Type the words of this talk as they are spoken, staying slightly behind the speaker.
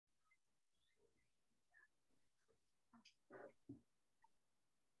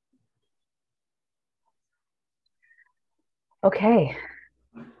Okay.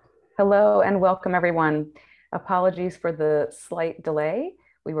 Hello and welcome, everyone. Apologies for the slight delay.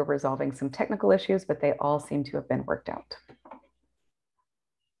 We were resolving some technical issues, but they all seem to have been worked out.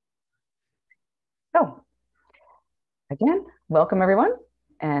 So, again, welcome, everyone,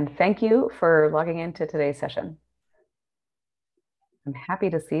 and thank you for logging into today's session. I'm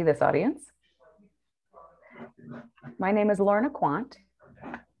happy to see this audience. My name is Lorna Quant.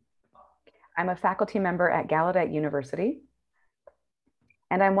 I'm a faculty member at Gallaudet University,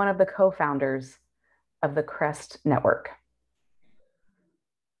 and I'm one of the co-founders of the CREST network.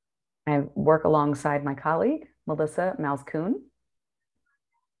 I work alongside my colleague, Melissa Malzkuhn.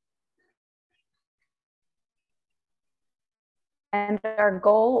 And our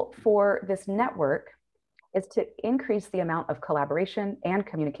goal for this network is to increase the amount of collaboration and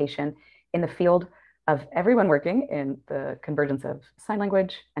communication in the field of everyone working in the convergence of sign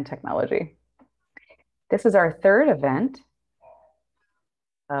language and technology. This is our third event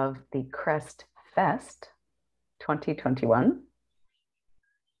of the CREST Fest 2021.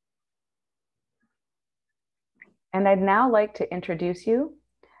 And I'd now like to introduce you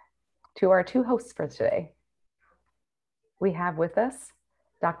to our two hosts for today. We have with us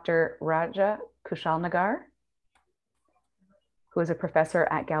Dr. Raja Kushalnagar, who is a professor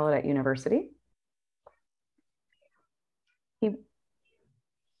at Gallaudet University.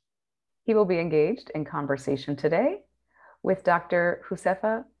 He will be engaged in conversation today with Dr.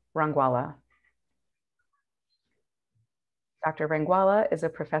 Josefa Rangwala. Dr. Rangwala is a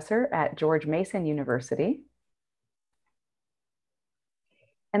professor at George Mason University.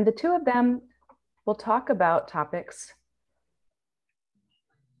 And the two of them will talk about topics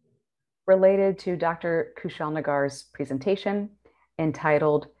related to Dr. Kushalnagar's presentation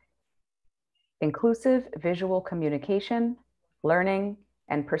entitled Inclusive Visual Communication, Learning,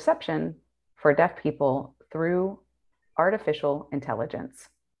 and Perception for Deaf People Through Artificial Intelligence.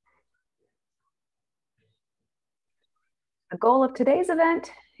 The goal of today's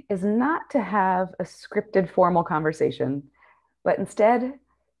event is not to have a scripted formal conversation, but instead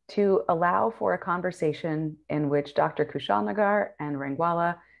to allow for a conversation in which Dr. Kushalnagar and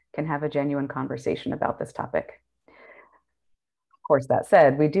Rangwala can have a genuine conversation about this topic. Of course, that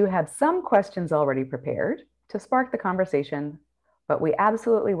said, we do have some questions already prepared to spark the conversation, but we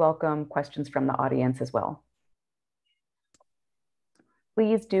absolutely welcome questions from the audience as well.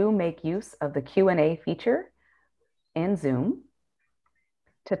 Please do make use of the Q&A feature in Zoom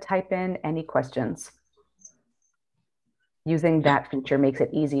to type in any questions. Using that feature makes it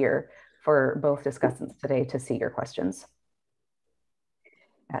easier for both discussants today to see your questions.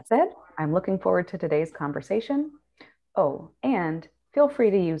 That said, I'm looking forward to today's conversation. Oh, and feel free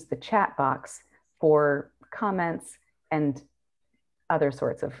to use the chat box for comments and other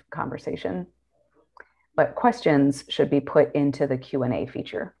sorts of conversation. But questions should be put into the Q&A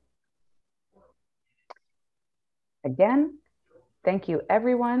feature. Again, thank you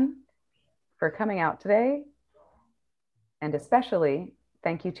everyone for coming out today. And especially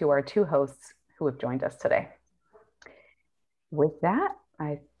thank you to our two hosts who have joined us today. With that,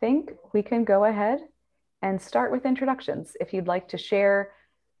 I think we can go ahead and start with introductions. If you'd like to share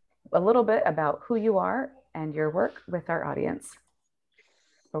a little bit about who you are and your work with our audience.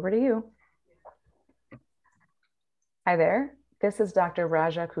 Over to you. Hi there, this is Dr.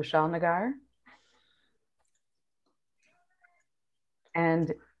 Raja Kushalnagar.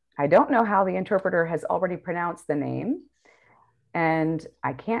 And I don't know how the interpreter has already pronounced the name, and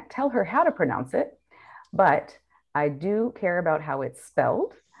I can't tell her how to pronounce it, but I do care about how it's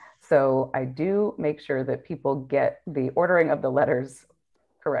spelled. So I do make sure that people get the ordering of the letters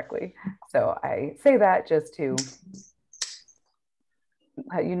correctly. So I say that just to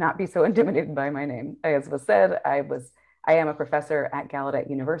you not be so intimidated by my name. As was said, I am a professor at Gallaudet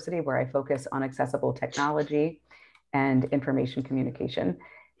University, where I focus on accessible technology and information communication,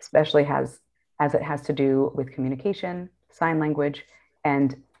 especially as it has to do with communication, sign language,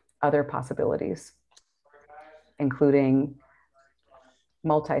 and other possibilities, including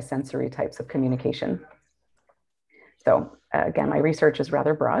multi-sensory types of communication. So again, my research is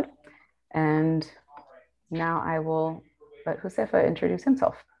rather broad. And now I will let Josefa introduce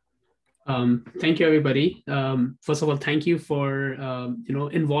himself. Thank you, everybody. First of all, thank you for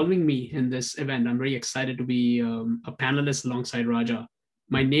involving me in this event. I'm very excited to be a panelist alongside Raja.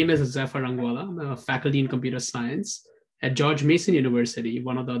 My name is Josefa Rangwala. I'm a faculty in computer science at George Mason University,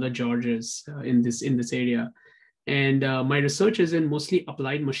 one of the other Georges in this area. And my research is in mostly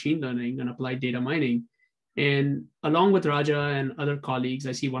applied machine learning and applied data mining. And along with Raja and other colleagues,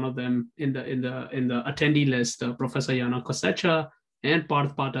 I see one of them in the attendee list, Professor Yana Kosecha and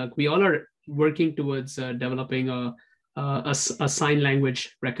Parth Patak. We all are working towards developing a a sign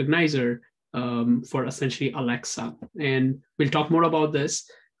language recognizer for essentially Alexa. And we'll talk more about this.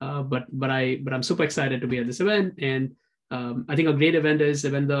 But I'm super excited to be at this event, and I think a great event is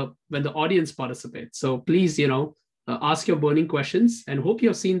when the audience participates. So please, ask your burning questions, and hope you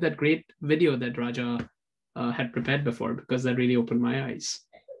have seen that great video that Raja had prepared before, because that really opened my eyes.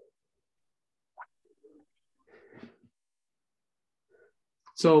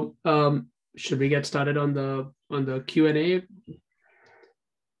 So should we get started on the Q&A?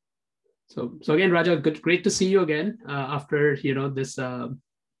 So again, Raja, great to see you again after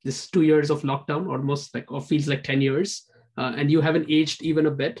this 2 years of lockdown, almost or feels like 10 years, and you haven't aged even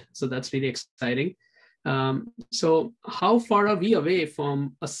a bit. So that's really exciting. So how far are we away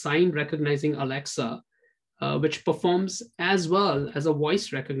from a sign recognizing Alexa, which performs as well as a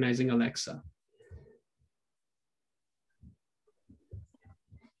voice recognizing Alexa?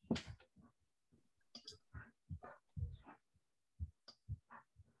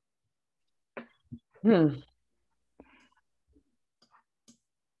 Well,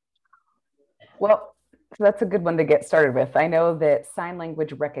 so that's a good one to get started with. I know that sign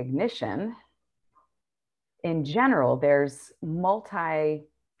language recognition, in general, there's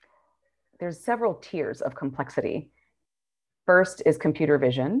several tiers of complexity. First is computer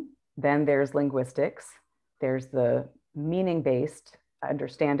vision, then there's linguistics, there's the meaning-based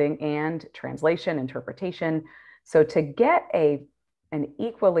understanding and translation, interpretation. So to get an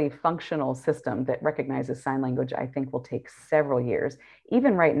equally functional system that recognizes sign language, I think will take several years.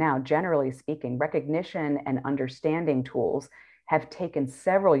 Even right now, generally speaking, recognition and understanding tools have taken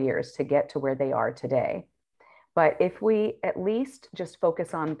several years to get to where they are today. But if we at least just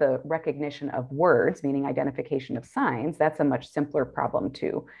focus on the recognition of words, meaning identification of signs, that's a much simpler problem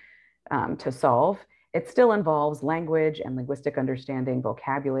to solve. It still involves language and linguistic understanding,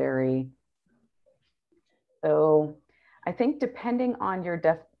 vocabulary. So I think depending on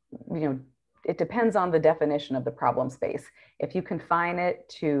it depends on the definition of the problem space. If you confine it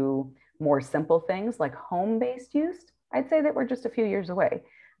to more simple things like home-based use, I'd say that we're just a few years away.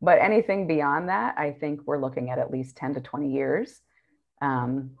 But anything beyond that, I think we're looking at least 10 to 20 years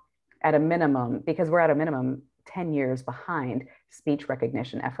at a minimum, because we're at a minimum 10 years behind speech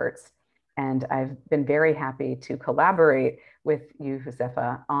recognition efforts. And I've been very happy to collaborate with you,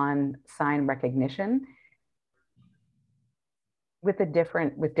 Josefa, on sign recognition with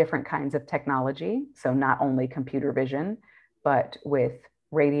different kinds of technology. So not only computer vision, but with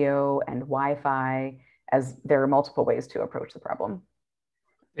radio and Wi-Fi, as there are multiple ways to approach the problem.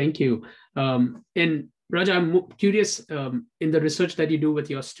 Thank you. And Raja, I'm curious, in the research that you do with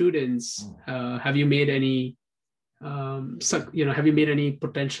your students, have you made any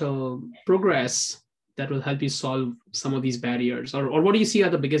potential progress that will help you solve some of these barriers, or what do you see are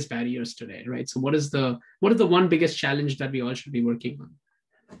the biggest barriers today, right? So what is the one biggest challenge that we all should be working on?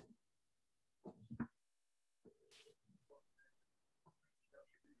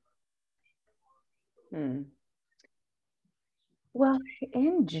 Well,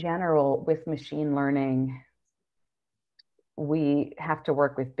 in general, with machine learning, we have to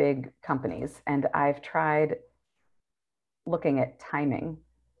work with big companies, and I've tried looking at timing.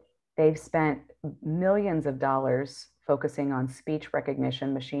 They've spent millions of dollars focusing on speech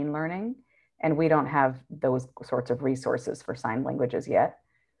recognition machine learning, and we don't have those sorts of resources for sign languages yet.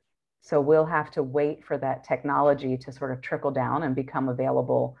 So we'll have to wait for that technology to sort of trickle down and become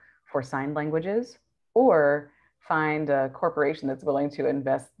available for sign languages, or find a corporation that's willing to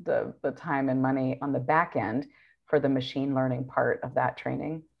invest the time and money on the back end for the machine learning part of that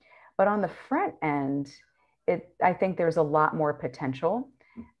training. But on the front end, I think there's a lot more potential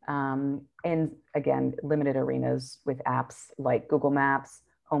in, again, limited arenas with apps like Google Maps,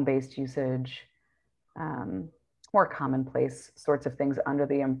 home-based usage, more commonplace sorts of things under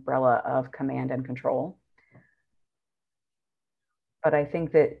the umbrella of command and control. But I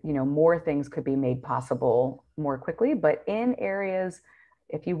think that, more things could be made possible more quickly. But in areas,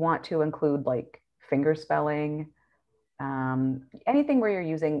 if you want to include like finger spelling, anything where you're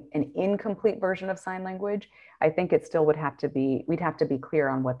using an incomplete version of sign language, I think it still we'd have to be clear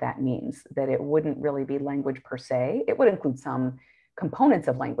on what that means, that it wouldn't really be language per se. It would include some components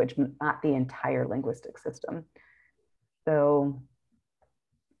of language, not the entire linguistic system. So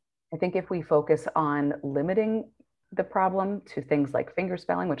I think if we focus on limiting the problem to things like finger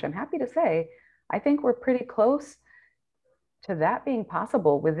spelling, which I'm happy to say, I think we're pretty close to that being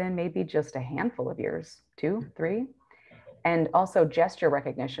possible within maybe just a handful of years, 2, 3. And also gesture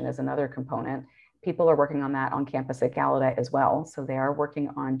recognition is another component. People are working on that on campus at Gallaudet as well. So they are working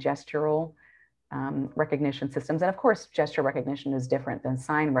on gestural recognition systems. And of course, gesture recognition is different than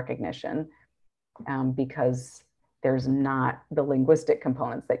sign recognition because there's not the linguistic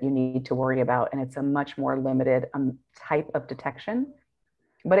components that you need to worry about. And it's a much more limited type of detection,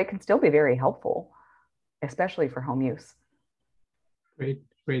 but it can still be very helpful, especially for home use. Great,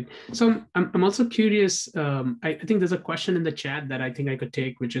 great. So I'm also curious. I think there's a question in the chat that I think I could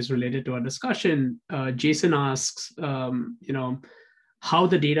take, which is related to our discussion. Jason asks, how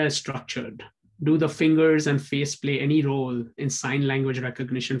the data is structured. Do the fingers and face play any role in sign language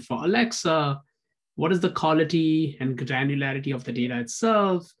recognition for Alexa? What is the quality and granularity of the data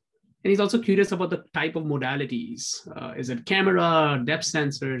itself? And he's also curious about the type of modalities. Is it camera, depth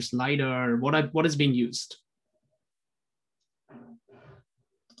sensors, LiDAR? What is being used?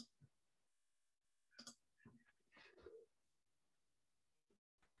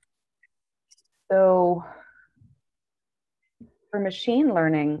 So for machine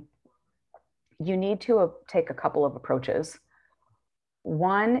learning, you need to take a couple of approaches.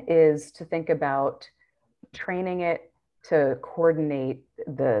 One is to think about training it to coordinate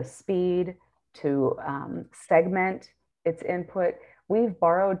the speed, to segment its input. We've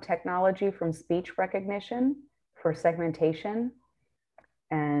borrowed technology from speech recognition for segmentation,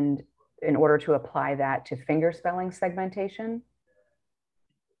 and in order to apply that to finger spelling segmentation.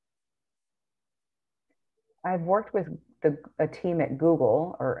 I've worked with a team at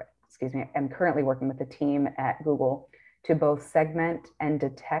Google, or excuse me, I'm currently working with a team at Google to both segment and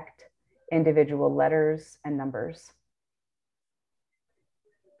detect individual letters and numbers.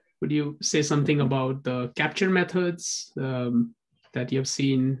 Would you say something about the capture methods that you have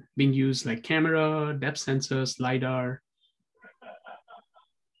seen being used, like camera, depth sensors, LiDAR?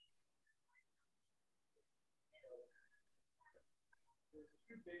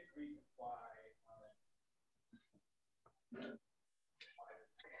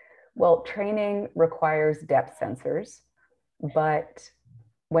 Well, training requires depth sensors, but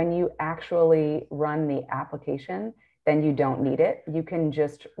when you actually run the application, then you don't need it. You can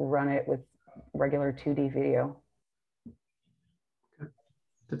just run it with regular 2D video.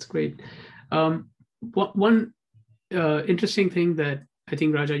 That's great. One interesting thing that I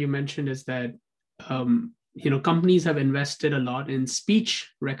think, Raja, you mentioned is that companies have invested a lot in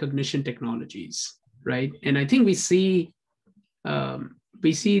speech recognition technologies, right? And I think we see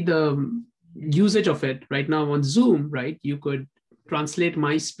the usage of it right now on Zoom, right? You could translate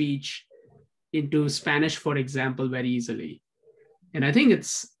my speech into Spanish, for example, very easily. And I think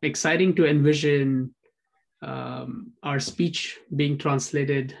it's exciting to envision our speech being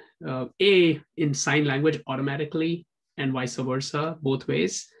translated in sign language automatically and vice versa, both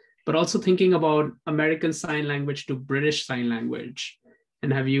ways, but also thinking about American Sign Language to British Sign Language.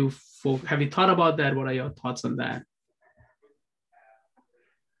 And have you thought about that? What are your thoughts on that?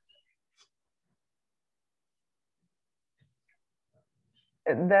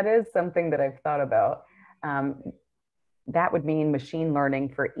 That is something that I've thought about. That would mean machine learning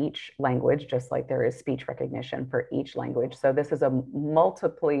for each language, just like there is speech recognition for each language. So this is a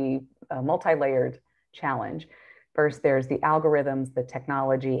multi-layered challenge. First, there's the algorithms, the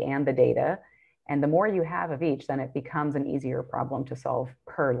technology, and the data. And the more you have of each, then it becomes an easier problem to solve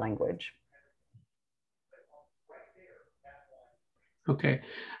per language. Okay.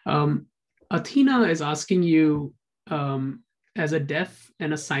 Athena is asking you, as a deaf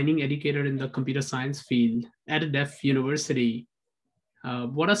and a signing educator in the computer science field at a deaf university,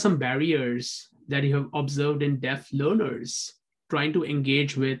 what are some barriers that you have observed in deaf learners trying to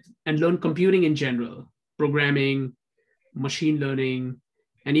engage with and learn computing in general, programming, machine learning,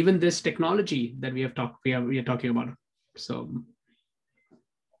 and even this technology that we are talking about? So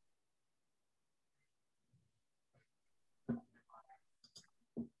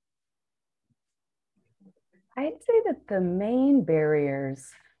I'd say that the main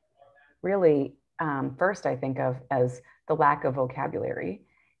barriers really, first, I think of as the lack of vocabulary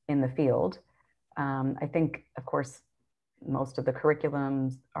in the field. I think, of course, most of the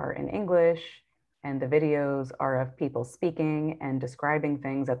curriculums are in English, and the videos are of people speaking and describing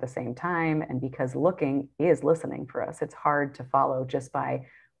things at the same time. And because looking is listening for us, it's hard to follow just by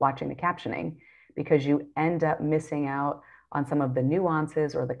watching the captioning, because you end up missing out on some of the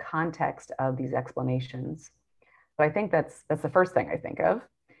nuances or the context of these explanations. So I think that's the first thing I think of.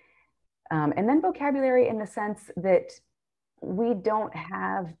 And then vocabulary in the sense that we don't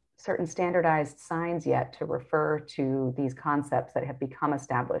have certain standardized signs yet to refer to these concepts that have become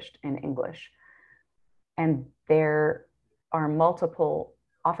established in English. And there are multiple,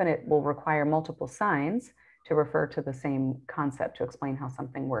 often it will require multiple signs to refer to the same concept to explain how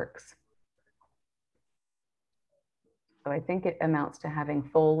something works. So I think it amounts to not having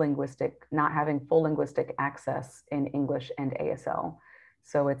full linguistic access in English and ASL.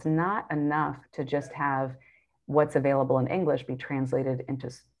 So it's not enough to just have what's available in English be translated into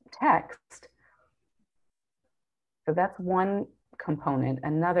text. So that's one component.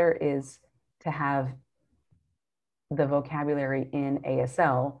 Another is to have the vocabulary in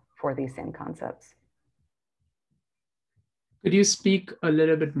ASL for these same concepts. Could you speak a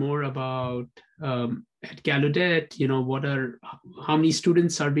little bit more about at Gallaudet, how many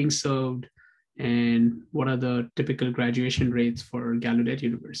students are being served, and what are the typical graduation rates for Gallaudet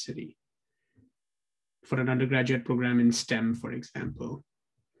University for an undergraduate program in STEM, for example?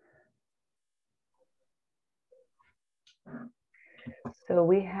 So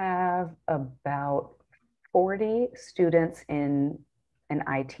we have about 40 students in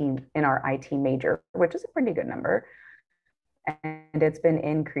our IT major, which is a pretty good number. And it's been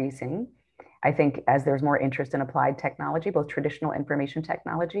increasing. I think as there's more interest in applied technology, both traditional information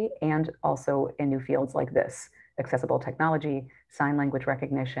technology and also in new fields like this, accessible technology, sign language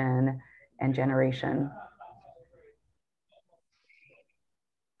recognition, and generation.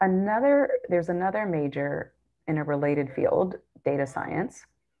 There's another major in a related field, data science.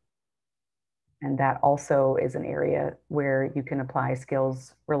 And that also is an area where you can apply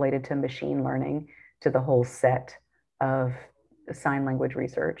skills related to machine learning to the whole set of sign language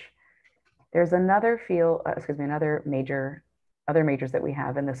research. There's another field, other majors that we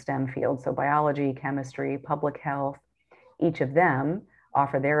have in the STEM field. So biology, chemistry, public health, each of them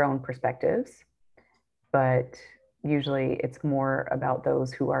offer their own perspectives, but usually it's more about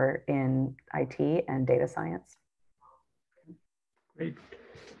those who are in IT and data science. Great.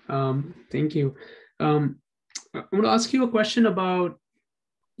 Thank you. I want to ask you a question about,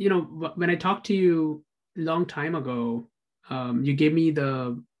 when I talked to you a long time ago, you gave me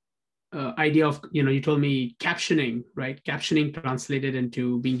the idea of, you told me captioning, right? Captioning translated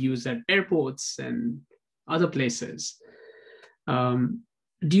into being used at airports and other places.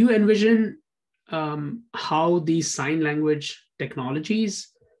 Do you envision how these sign language technologies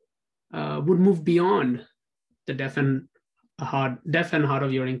would move beyond the deaf and hard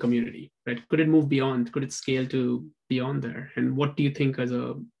of hearing community, right? Could it move beyond? Could it scale to beyond there? And what do you think as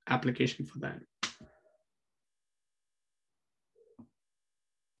a application for that?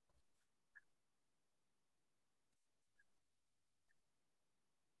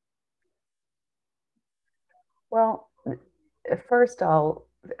 Well, first I'll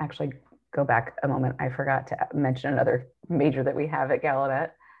actually go back a moment. I forgot to mention another major that we have at Gallaudet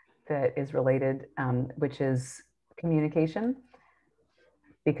that is related, which is communication,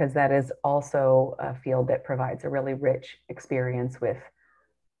 because that is also a field that provides a really rich experience with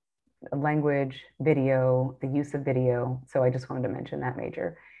language, video, the use of video. So I just wanted to mention that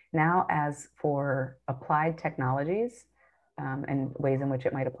major. Now, as for applied technologies and ways in which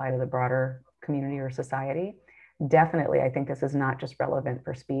it might apply to the broader community or society, definitely, I think this is not just relevant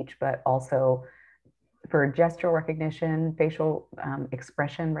for speech, but also for gesture recognition, facial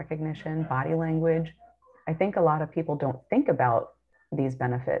expression recognition, body language. I think a lot of people don't think about these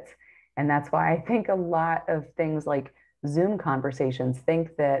benefits. And that's why I think a lot of things like Zoom conversations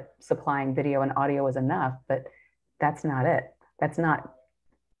think that supplying video and audio is enough, but that's not it. That's not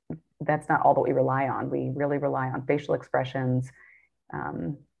all that we rely on. We really rely on facial expressions,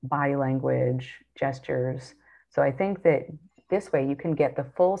 body language, gestures. So I think that this way you can get the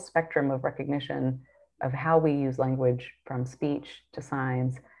full spectrum of recognition of how we use language from speech to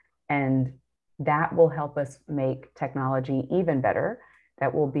signs. And that will help us make technology even better.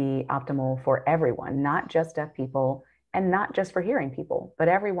 That will be optimal for everyone, not just deaf people and not just for hearing people, but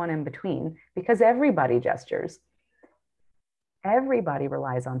everyone in between, because everybody gestures. Everybody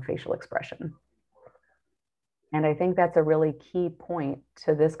relies on facial expression. And I think that's a really key point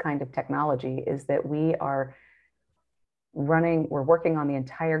to this kind of technology, is that we're working on the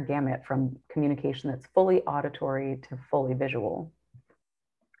entire gamut from communication that's fully auditory to fully visual.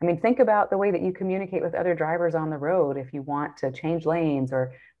 I mean, think about the way that you communicate with other drivers on the road. If you want to change lanes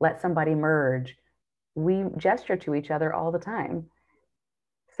or let somebody merge, we gesture to each other all the time.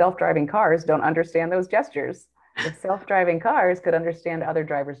 Self-driving cars don't understand those gestures. If self-driving cars could understand other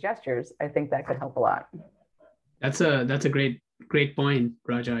drivers' gestures, I think that could help a lot. That's a great point,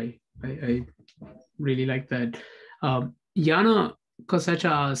 Rajai. I really like that. Yana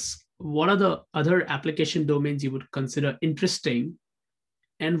Kosacha asks, what are the other application domains you would consider interesting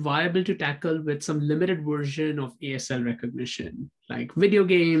and viable to tackle with some limited version of ASL recognition, like video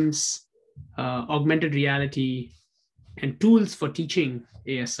games, augmented reality, and tools for teaching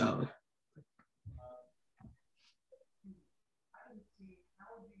ASL?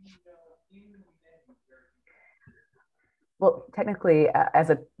 Well, technically, as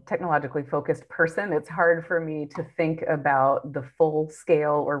a technologically focused person, it's hard for me to think about the full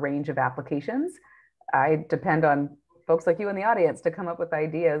scale or range of applications. I depend on folks like you in the audience to come up with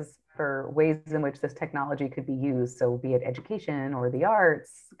ideas for ways in which this technology could be used. So, be it education or the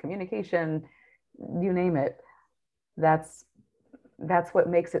arts, communication, you name it. That's that's what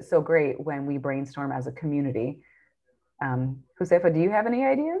makes it so great when we brainstorm as a community. Josefa, do you have any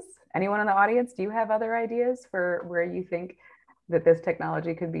ideas? Anyone in the audience, do you have other ideas for where you think that this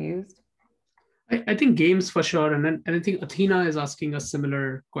technology could be used? I think games for sure, and I think Athena is asking a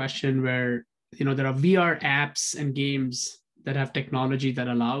similar question where there are VR apps and games that have technology that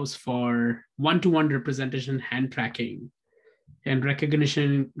allows for one-to-one representation, hand tracking, and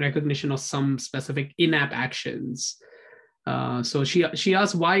recognition of some specific in-app actions. So she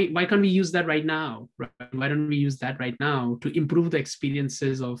asked why can't we use that right now? Right? Why don't we use that right now to improve the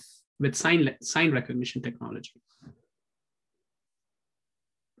experiences of with sign recognition technology?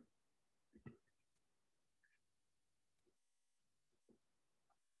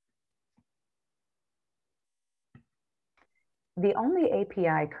 The only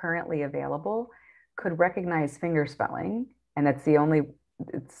API currently available could recognize finger spelling, and it's the only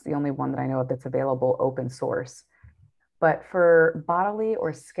one that I know of that's available open source. But for bodily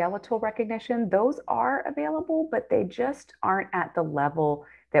or skeletal recognition, those are available, but they just aren't at the level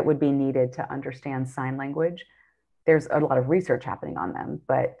that would be needed to understand sign language. There's a lot of research happening on them,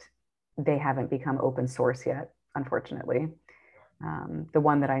 but they haven't become open source yet, unfortunately. The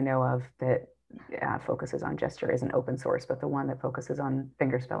one that I know of that focuses on gesture isn't open source, but the one that focuses on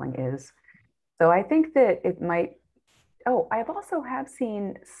finger spelling is. So I think that it might. Oh, I've also have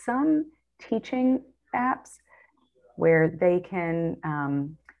seen some teaching apps where they can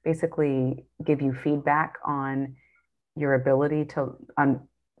basically give you feedback on your ability to on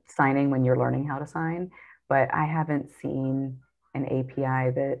signing when you're learning how to sign. But I haven't seen an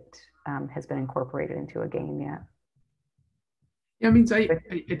API that has been incorporated into a game yet. Yeah, I mean,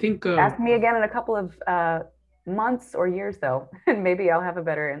 I think Ask me again in a couple of months or years, though, and maybe I'll have a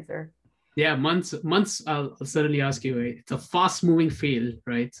better answer. yeah, months. I'll certainly ask you. It's a fast moving field,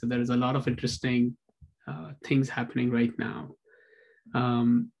 right? So there is a lot of interesting things happening right now.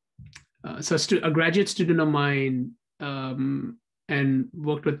 Um, so a graduate student of mine and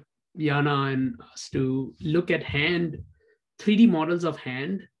worked with Yana and us to look at 3D models of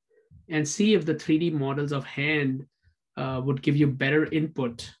hand and see if the 3D models of hand would give you better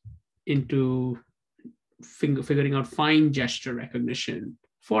input into figuring out fine gesture recognition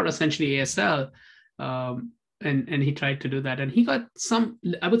for essentially ASL. And he tried to do that, and he got some.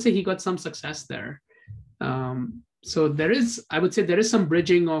 I would say he got some success there. So I would say there is some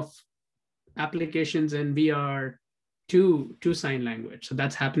bridging of applications in VR to sign language. So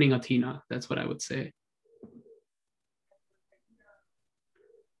that's happening, Athena. That's what I would say.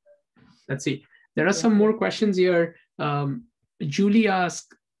 Let's see. There are some more questions here. Julie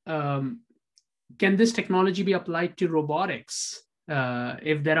asked, can this technology be applied to robotics?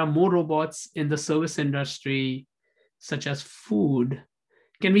 If there are more robots in the service industry, such as food,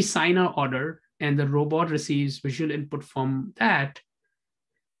 can we sign our order and the robot receives visual input from that?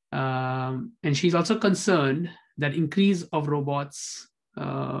 And she's also concerned that increase of robots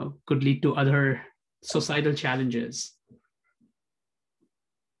could lead to other societal challenges.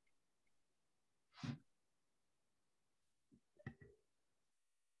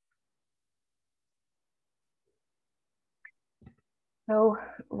 So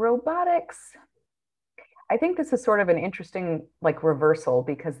robotics, I think this is sort of an interesting like reversal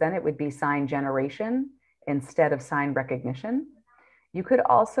because then it would be sign generation instead of sign recognition. You could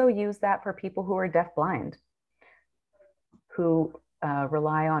also use that for people who are deafblind, who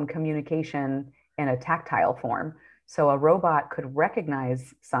rely on communication in a tactile form. So a robot could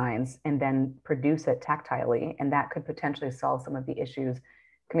recognize signs and then produce it tactilely, and that could potentially solve some of the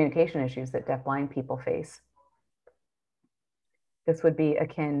communication issues that deafblind people face. This would be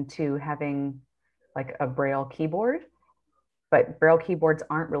akin to having like a Braille keyboard, but Braille keyboards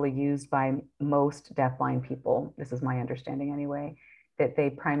aren't really used by most deafblind people. This is my understanding anyway, that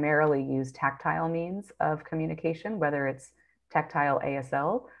they primarily use tactile means of communication, whether it's tactile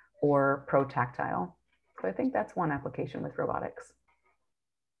ASL or pro-tactile. So I think that's one application with robotics.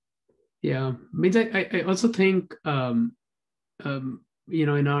 Yeah, means I also think in our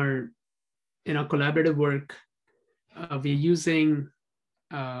collaborative work, we're using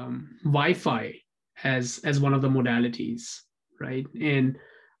Wi-Fi as one of the modalities, right? And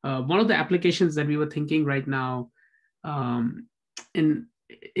one of the applications that we were thinking right now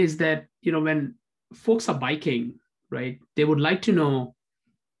is that when folks are biking, right, they would like to know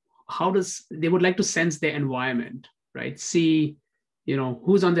they would like to sense their environment, right? See,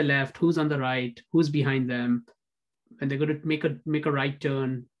 who's on the left, who's on the right, who's behind them, and they're going to make a right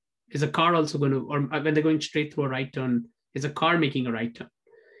turn, is a car also going to, or when they're going straight through a right turn, is a car making a right turn?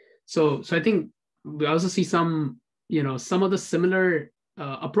 So I think we also see some, some of the similar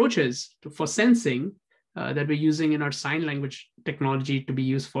approaches for sensing that we're using in our sign language technology to be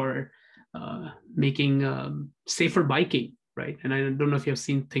used for making safer biking, right? And I don't know if you have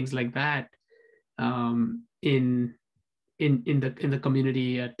seen things like that in the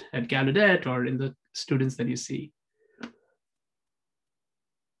community at Gallaudet, or in the students that you see.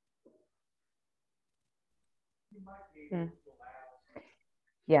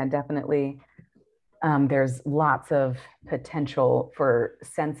 Yeah, definitely. There's lots of potential for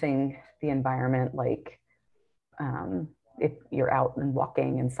sensing the environment, like if you're out and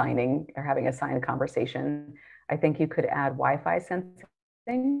walking and signing or having a signed conversation. I think you could add Wi-Fi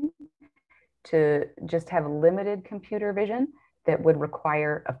sensing to just have limited computer vision that would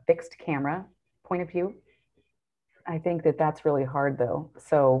require a fixed camera point of view. I think that that's really hard though.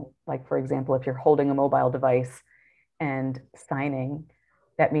 So, like, for example, if you're holding a mobile device and signing,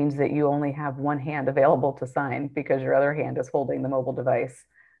 that means that you only have one hand available to sign because your other hand is holding the mobile device.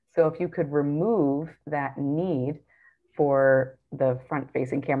 So if you could remove that need for the front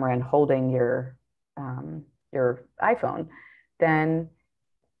facing camera and holding your iPhone, then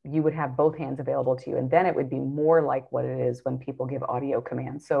you would have both hands available to you. And then it would be more like what it is when people give audio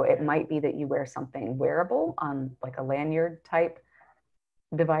commands. So it might be that you wear something wearable on like a lanyard type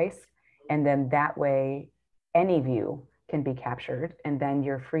device. And then that way, any view can be captured. And then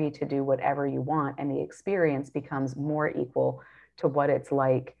you're free to do whatever you want. And the experience becomes more equal to what it's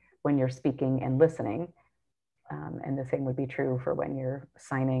like when you're speaking and listening. And the same would be true for when you're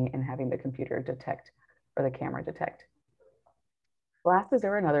signing and having the computer detect or the camera detect. Glasses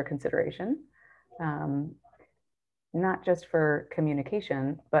are another consideration, not just for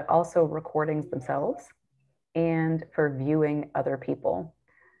communication, but also recordings themselves and for viewing other people.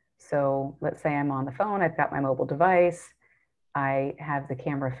 So let's say I'm on the phone, I've got my mobile device, I have the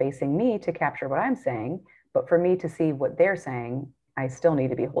camera facing me to capture what I'm saying, but for me to see what they're saying, I still need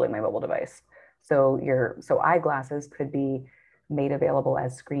to be holding my mobile device. So eyeglasses could be made available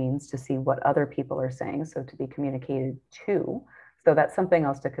as screens to see what other people are saying, so to be communicated to. So that's something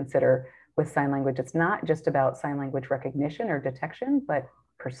else to consider with sign language. It's not just about sign language recognition or detection, but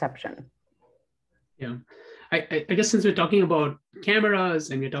perception. Yeah. I guess since we're talking about cameras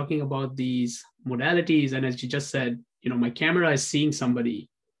and we're talking about these modalities, and as you just said, my camera is seeing somebody,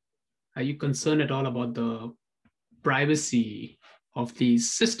 are you concerned at all about the privacy of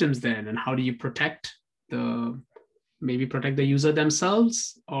these systems then? And how do you protect maybe protect the user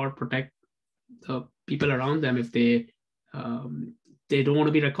themselves, or protect the people around them if they don't want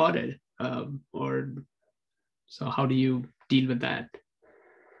to be recorded? Or so how do you deal with that?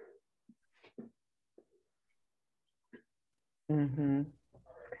 Mm-hmm.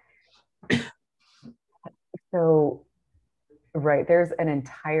 So, right, there's an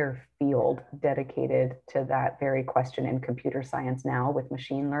entire field dedicated to that very question in computer science now with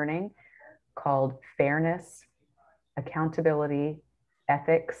machine learning called fairness, accountability,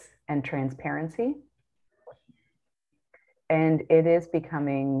 ethics, and transparency. And it is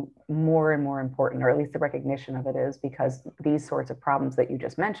becoming more and more important, or at least the recognition of it is, because these sorts of problems that you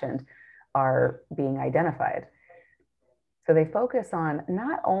just mentioned are being identified. So they focus on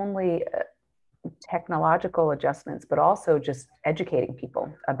not only technological adjustments, but also just educating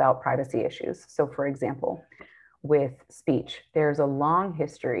people about privacy issues. So, for example, with speech, there's a long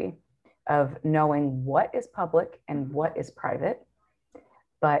history of knowing what is public and what is private.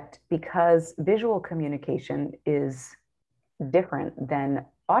 But because visual communication is different than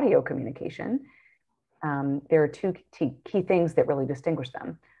audio communication, there are two key things that really distinguish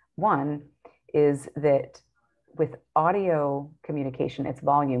them. One is that with audio communication, it's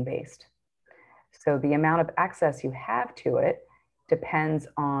volume based. So the amount of access you have to it depends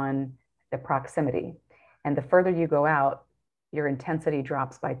on the proximity. And the further you go out, your intensity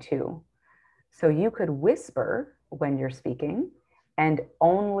drops by 2. So you could whisper when you're speaking and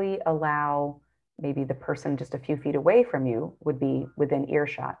only allow maybe the person just a few feet away from you would be within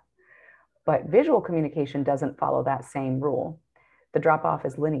earshot. But visual communication doesn't follow that same rule. The drop off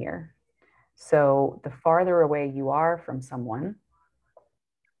is linear. So the farther away you are from someone,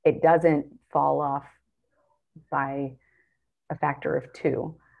 it doesn't fall off by a factor of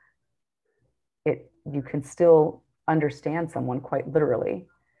 2. You can still understand someone quite literally,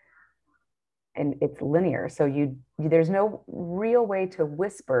 and it's linear. So there's no real way to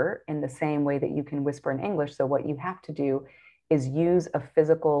whisper in the same way that you can whisper in English. So what you have to do is use a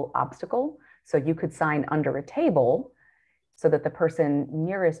physical obstacle. So you could sign under a table so that the person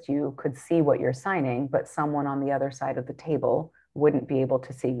nearest you could see what you're signing, but someone on the other side of the table wouldn't be able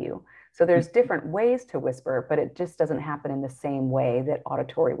to see you. So there's different ways to whisper, but it just doesn't happen in the same way that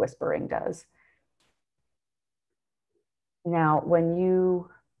auditory whispering does. Now, when you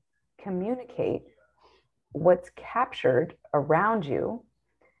communicate, what's captured around you,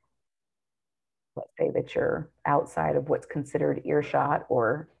 let's say that you're outside of what's considered earshot,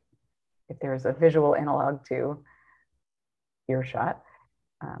 or if there's a visual analog to earshot,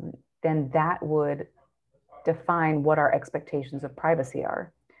 then that would define what our expectations of privacy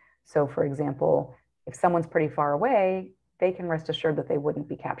are. So, for example, if someone's pretty far away, they can rest assured that they wouldn't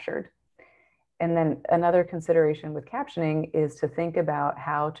be captured. And then another consideration with captioning is to think about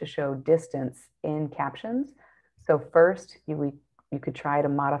how to show distance in captions. So first, you could try to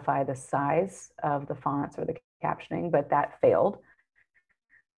modify the size of the fonts or the captioning, but that failed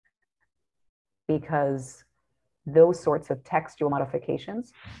because those sorts of textual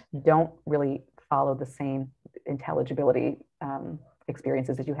modifications don't really follow the same intelligibility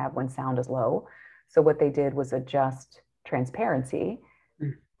experiences that you have when sound is low. So what they did was adjust transparency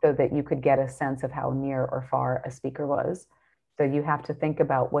so that you could get a sense of how near or far a speaker was. So you have to think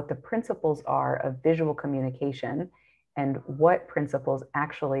about what the principles are of visual communication and what principles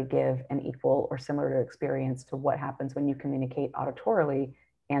actually give an equal or similar experience to what happens when you communicate auditorily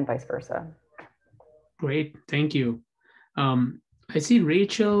and vice versa. Great, thank you. I see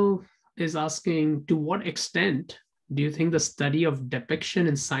Rachel is asking, to what extent do you think the study of depiction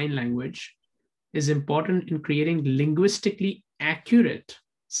in sign language is important in creating linguistically accurate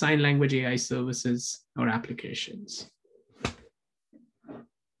sign language AI services or applications?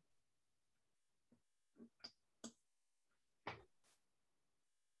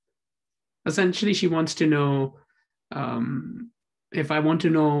 Essentially, she wants to know, if I want to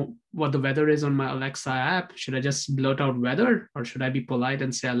know what the weather is on my Alexa app, should I just blurt out weather, or should I be polite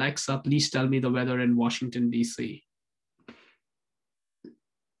and say, Alexa, please tell me the weather in Washington, D.C.?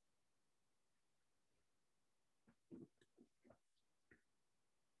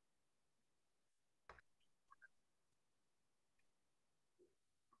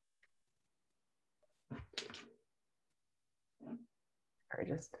 Sorry,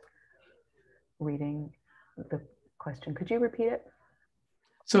 just reading the question. Could you repeat it?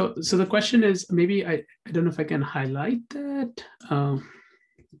 So the question is, maybe I don't know if I can highlight that,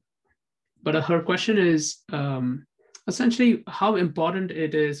 but her question is essentially how important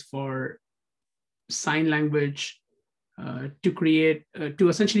it is for sign language to create, to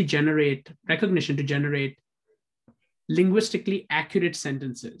essentially generate recognition, to generate linguistically accurate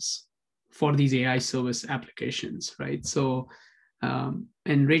sentences for these AI service applications, right? So,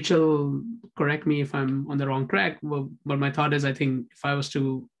 and Rachel, correct me if I'm on the wrong track, but my thought is, I think if I was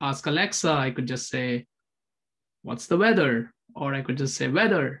to ask Alexa, I could just say, what's the weather? Or I could just say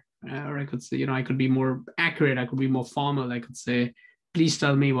weather, or I could say, I could be more accurate, I could be more formal. I could say, please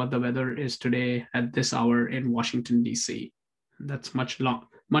tell me what the weather is today at this hour in Washington, D.C. That's much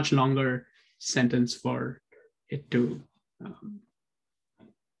longer sentence for it to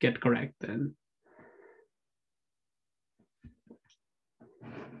get correct then.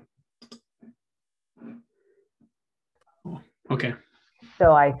 Okay.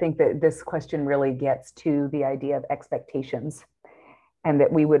 So I think that this question really gets to the idea of expectations, and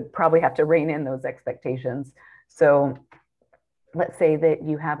that we would probably have to rein in those expectations. So let's say that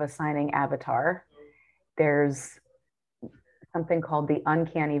you have a signing avatar. There's something called the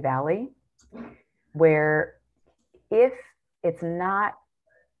uncanny valley, where if it's not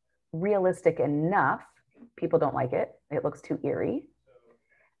realistic enough, people don't like it. It looks too eerie.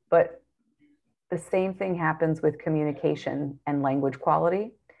 But the same thing happens with communication and language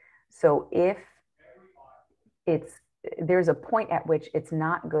quality. So if there's a point at which it's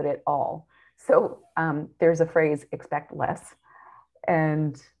not good at all. So there's a phrase, expect less,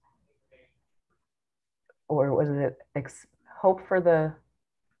 or was it hope for the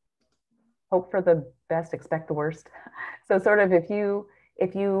best, expect the worst. So sort of if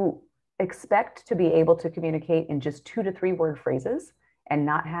you expect to be able to communicate in just 2 to 3 word phrases and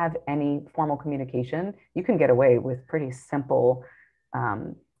not have any formal communication, you can get away with pretty simple, a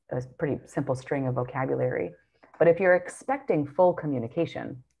pretty simple string of vocabulary. But if you're expecting full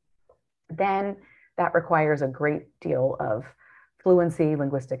communication, then that requires a great deal of fluency,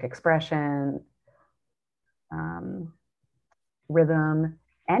 linguistic expression, rhythm.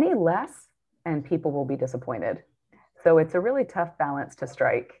 Any less, and people will be disappointed. So it's a really tough balance to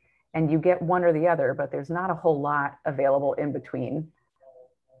strike. And you get one or the other, but there's not a whole lot available in between.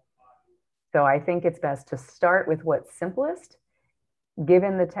 So I think it's best to start with what's simplest,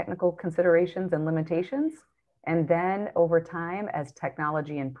 given the technical considerations and limitations. And then over time, as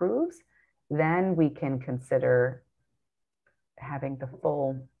technology improves, then we can consider having the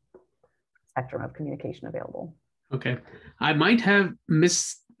full spectrum of communication available. Okay. I might have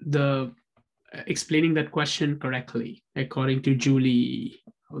missed the explaining that question correctly, according to Julie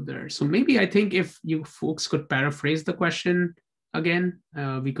out there. So maybe I think if you folks could paraphrase the question again,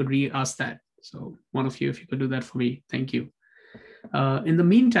 we could re-ask that. So one of you, if you could do that for me, thank you. In the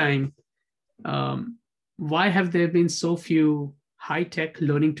meantime, um, why have there been so few high-tech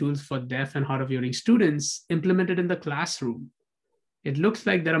learning tools for deaf and hard of hearing students implemented in the classroom? It looks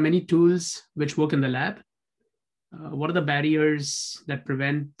like there are many tools which work in the lab. What are the barriers that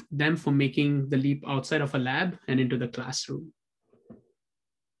prevent them from making the leap outside of a lab and into the classroom?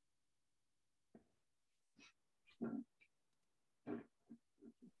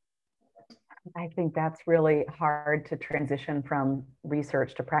 I think that's really hard to transition from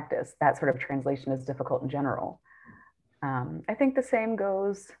research to practice. That sort of translation is difficult in general. I think the same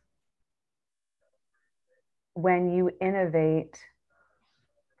goes when you innovate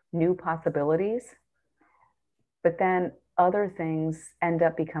new possibilities, but then other things end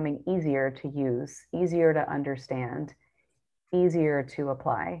up becoming easier to use, easier to understand, easier to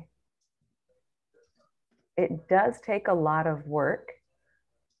apply. It does take a lot of work,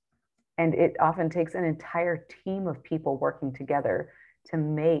 and it often takes an entire team of people working together to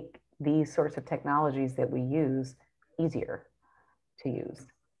make these sorts of technologies that we use easier to use.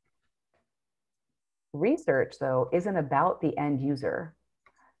 Research, though, isn't about the end user.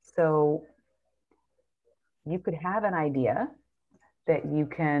 So you could have an idea that you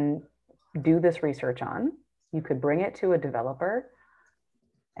can do this research on. You could bring it to a developer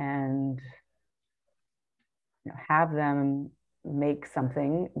and have them make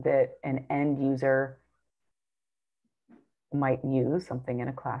something that an end user might use, something in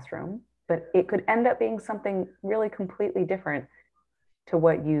a classroom, but it could end up being something really completely different to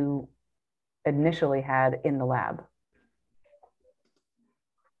what you initially had in the lab.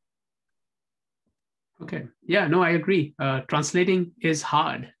 Okay. Yeah, no, I agree. Translating is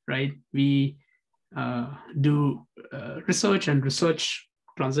hard, right? We do research, and research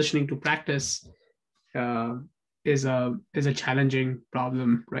transitioning to practice is a challenging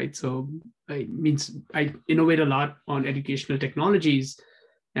problem, right? So it means I innovate a lot on educational technologies,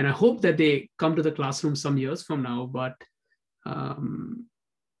 and I hope that they come to the classroom some years from now. But I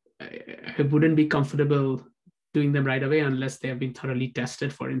wouldn't be comfortable doing them right away unless they have been thoroughly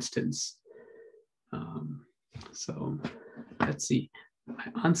tested, for instance. So let's see.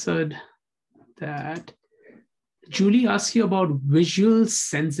 I answered that. Julie asked you about visual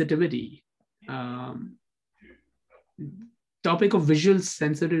sensitivity. Topic of visual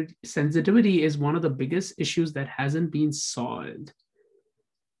sensitivity is one of the biggest issues that hasn't been solved.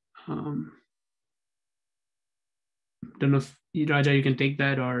 Don't know if Raja, you can take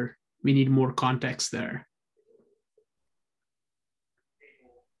that, or we need more context there.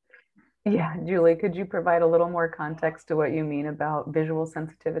 Yeah, Julie, could you provide a little more context to what you mean about visual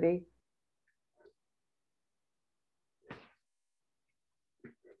sensitivity?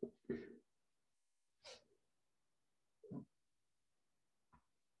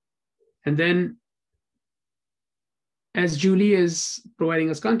 And then, as Julie is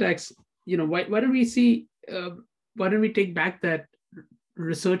providing us context, why don't we see, why don't we take back that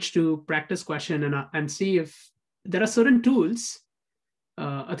research to practice question and see if there are certain tools.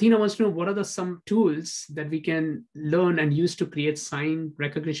 Athena wants to know what are some tools that we can learn and use to create sign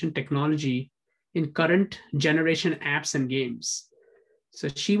recognition technology in current generation apps and games. So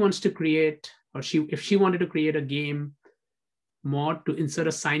she wants to create, or if she wanted to create a game mod to insert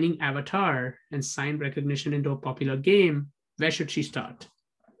a signing avatar and sign recognition into a popular game, where should she start?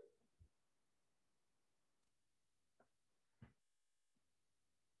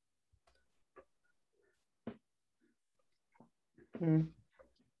 Hmm.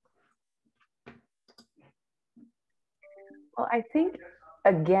 Well, I think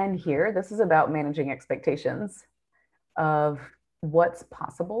again here, this is about managing expectations of what's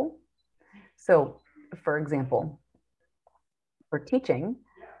possible. So, for example, for teaching,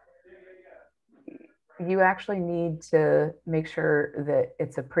 you actually need to make sure that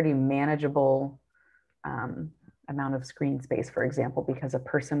it's a pretty manageable amount of screen space, for example, because a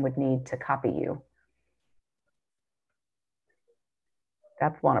person would need to copy you.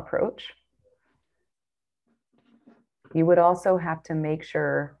 That's one approach. You would also have to make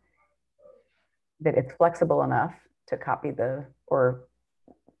sure that it's flexible enough to copy or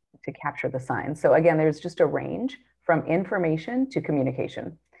to capture the signs. So again, there's just a range from information to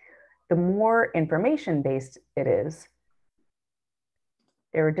communication. The more information-based it is,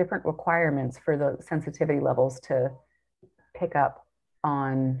 there are different requirements for the sensitivity levels to pick up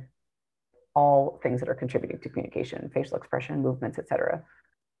on all things that are contributing to communication, facial expression, movements, etc.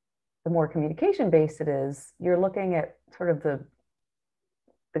 The more communication-based it is, you're looking at sort of the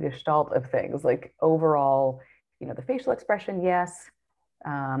gestalt of things, like overall, the facial expression, yes,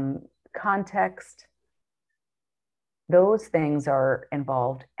 context, those things are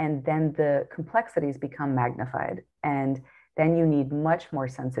involved, and then the complexities become magnified. And then you need much more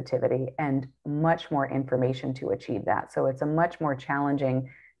sensitivity and much more information to achieve that. So it's a much more challenging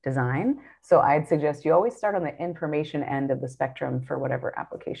design. So I'd suggest you always start on the information end of the spectrum for whatever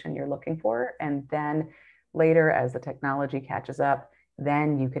application you're looking for. And then later, as the technology catches up,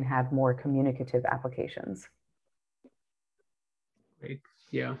 then you can have more communicative applications. Great.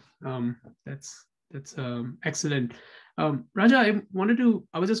 Yeah, that's excellent. Raja,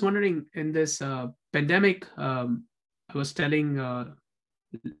 I was just wondering, in this pandemic, I was telling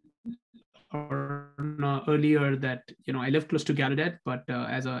earlier that I live close to Gallaudet, but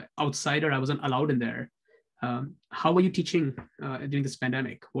as an outsider, I wasn't allowed in there. How were you teaching during this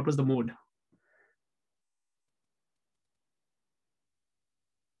pandemic? What was the mode?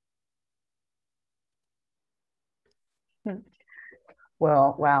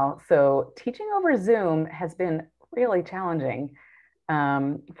 Well, wow. So teaching over Zoom has been really challenging.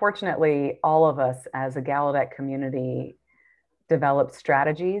 Fortunately, all of us as a Gallaudet community developed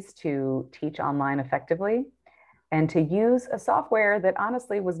strategies to teach online effectively and to use a software that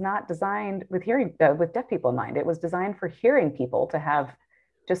honestly was not designed with with deaf people in mind. It was designed for hearing people to have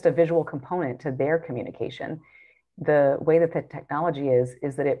just a visual component to their communication. The way that the technology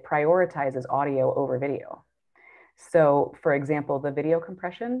is that it prioritizes audio over video. So, for example, the video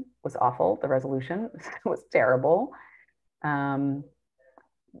compression was awful. The resolution was terrible. Um,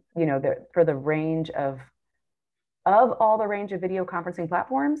 for the range of all the range of video conferencing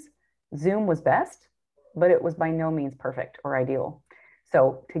platforms, Zoom was best, but it was by no means perfect or ideal.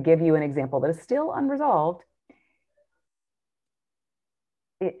 So, to give you an example that is still unresolved,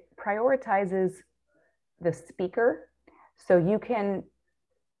 it prioritizes the speaker. So you can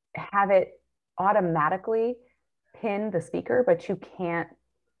have it automatically pin the speaker, but you can't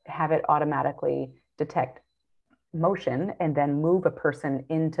have it automatically detect motion and then move a person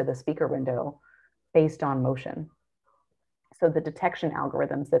into the speaker window based on motion. So the detection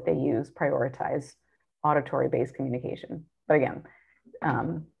algorithms that they use prioritize auditory-based communication. But again,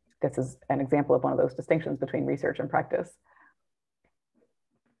 this is an example of one of those distinctions between research and practice.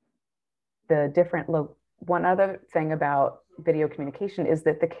 One other thing about video communication is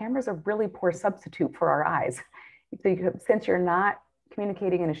that the camera is a really poor substitute for our eyes. Since you're not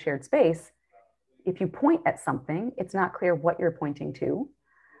communicating in a shared space, if you point at something, it's not clear what you're pointing to.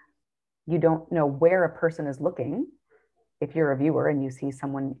 You don't know where a person is looking. If you're a viewer and you see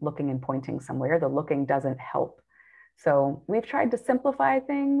someone looking and pointing somewhere, the looking doesn't help. So we've tried to simplify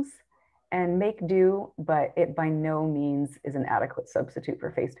things and make do, but it by no means is an adequate substitute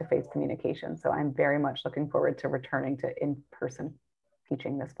for face-to-face communication. So I'm very much looking forward to returning to in-person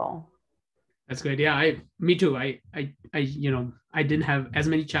teaching this fall. That's great. Yeah, me too. I didn't have as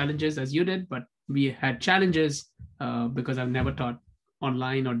many challenges as you did, but we had challenges because I've never taught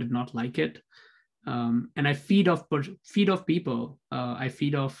online or did not like it. And I feed off people. I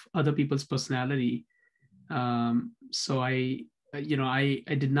feed off other people's personality. So I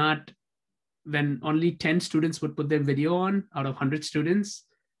did not. When only 10 students would put their video on out of 100 students,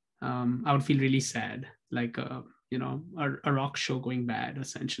 I would feel really sad, like a rock show going bad,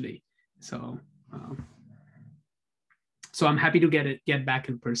 essentially. So I'm happy to get back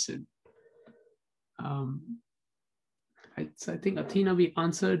in person. I think, Athena, we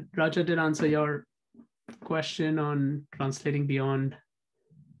answered. Raja did answer your question on translating beyond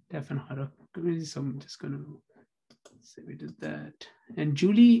deaf and hard of communities. So I'm just going to say we did that. And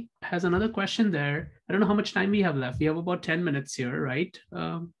Julie has another question there. I don't know how much time we have left. We have about 10 minutes here, right?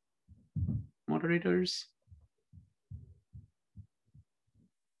 Moderators.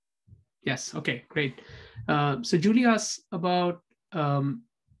 Yes. Okay, great. So Julie asks about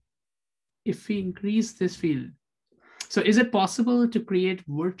if we increase this field. So is it possible to create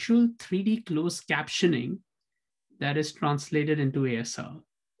virtual 3D closed captioning that is translated into ASL?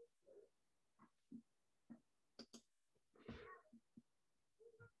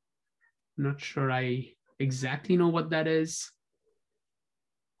 Not sure I exactly know what that is.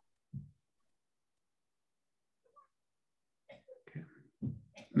 Okay.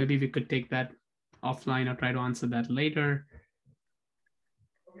 Maybe we could take that offline or try to answer that later.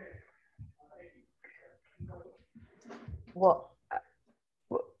 Well,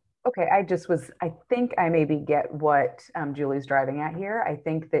 okay, I think I maybe get what Julie's driving at here. I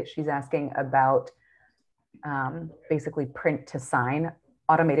think that she's asking about basically print to sign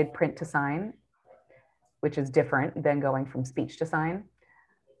automated print to sign, which is different than going from speech to sign.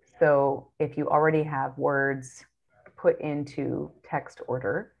 So if you already have words put into text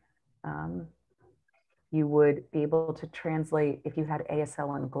order, you would be able to translate if you had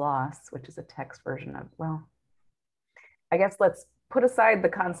ASL and gloss, which is a text version of, well, I guess let's put aside the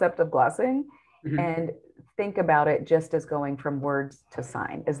concept of glossing and think about it just as going from words to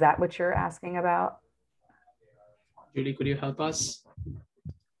sign. Is that what you're asking about? Julie, could you help us?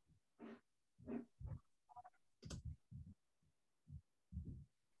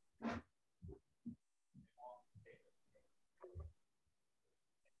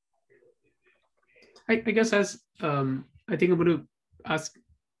 I guess as I think I'm going to ask.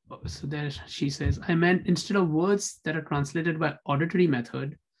 So there she says, I meant instead of words that are translated by auditory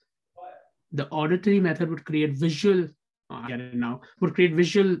method, the auditory method would create visual. Oh, I get it now. Would create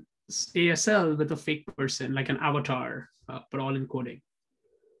visual ASL with a fake person, like an avatar, but all in coding.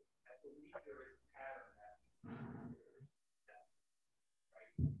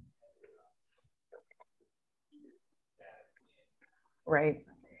 Right.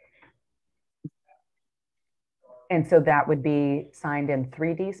 And so that would be signed in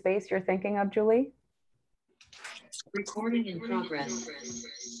 3D space you're thinking of, Julie? Recording in progress.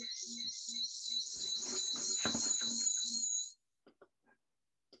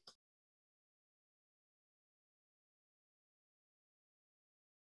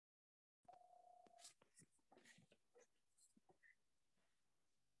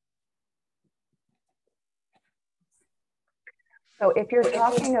 So if you're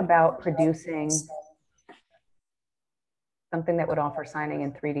talking about producing something that would offer signing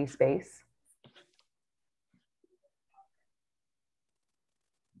in 3D space,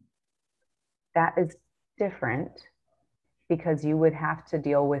 that is different because you would have to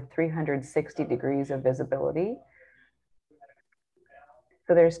deal with 360 degrees of visibility.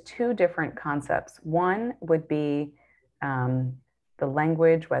 So there's two different concepts. One would be the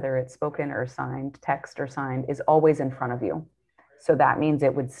language, whether it's spoken or signed, text or signed, is always in front of you. So that means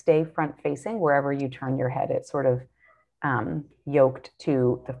it would stay front facing wherever you turn your head. It's sort of yoked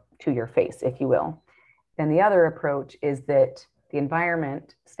to your face, if you will. Then the other approach is that the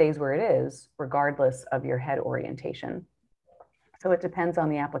environment stays where it is, regardless of your head orientation. So it depends on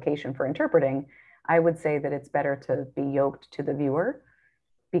the application for interpreting. I would say that it's better to be yoked to the viewer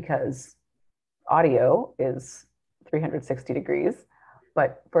because audio is 360 degrees.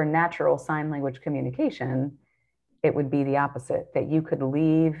 But for natural sign language communication, it would be the opposite, that you could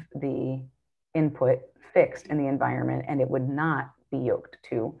leave the input fixed in the environment and it would not be yoked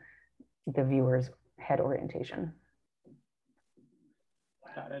to the viewer's head orientation.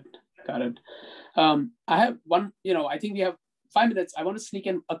 Got it. I have one, I think we have 5 minutes. I want to sneak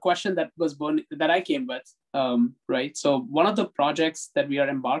in a question that was born that I came with, right? So one of the projects that we are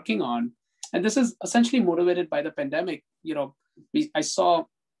embarking on, and this is essentially motivated by the pandemic, I saw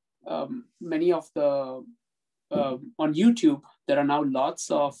many of the, on YouTube, there are now lots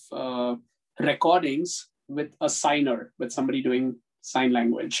of recordings with a signer, with somebody doing sign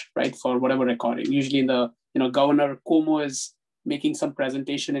language, right? For whatever recording, usually in the, Governor Cuomo is making some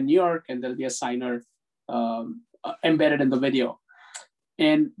presentation in New York and there'll be a signer embedded in the video.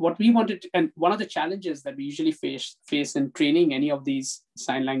 And what we wanted, and one of the challenges that we usually face in training any of these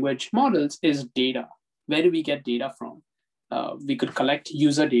sign language models is data. Where do we get data from? We could collect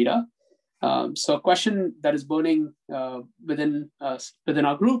user data. So a question that is burning within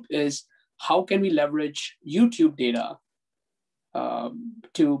our group is, how can we leverage YouTube data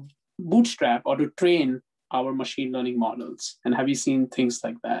to bootstrap or to train our machine learning models? And have you seen things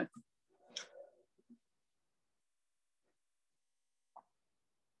like that?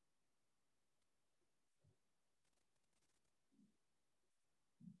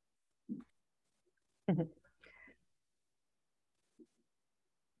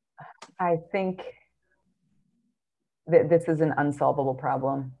 I think that this is an unsolvable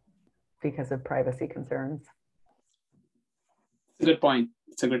problem because of privacy concerns. It's a good point.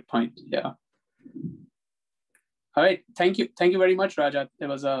 It's a good point. Yeah. All right. Thank you. Thank you very much, Raja. It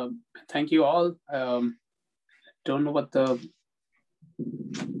was a thank you all. Don't know what the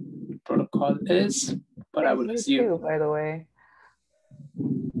protocol is, but I will assume. You too, by the way.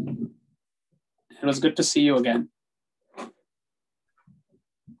 It was good to see you again.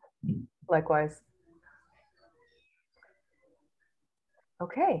 Likewise.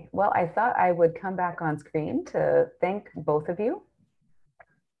 Okay, well, I thought I would come back on screen to thank both of you.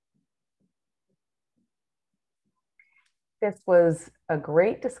 This was a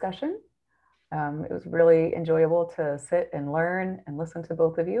great discussion. It was really enjoyable to sit and learn and listen to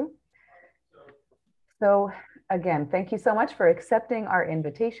both of you. So Again, thank you so much for accepting our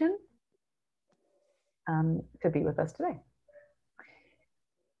invitation to be with us today.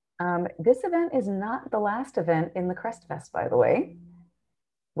 This event is not the last event in the CREST Fest, by the way.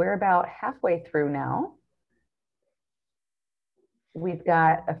 We're about halfway through now. We've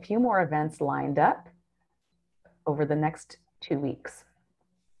got a few more events lined up over the next 2 weeks.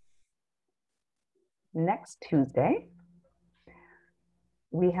 Next Tuesday,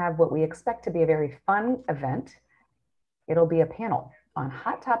 we have what we expect to be a very fun event. It'll be a panel on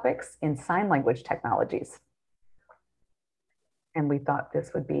hot topics in sign language technologies. And we thought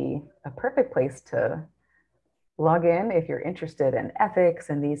this would be a perfect place to log in if you're interested in ethics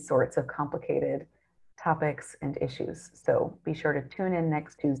and these sorts of complicated topics and issues. So be sure to tune in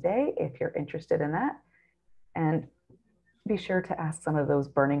next Tuesday if you're interested in that. And be sure to ask some of those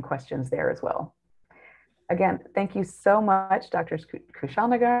burning questions there as well. Again, thank you so much, Drs.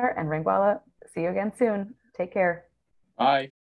 Kushalnagar and Rangwala. See you again soon. Take care. Bye.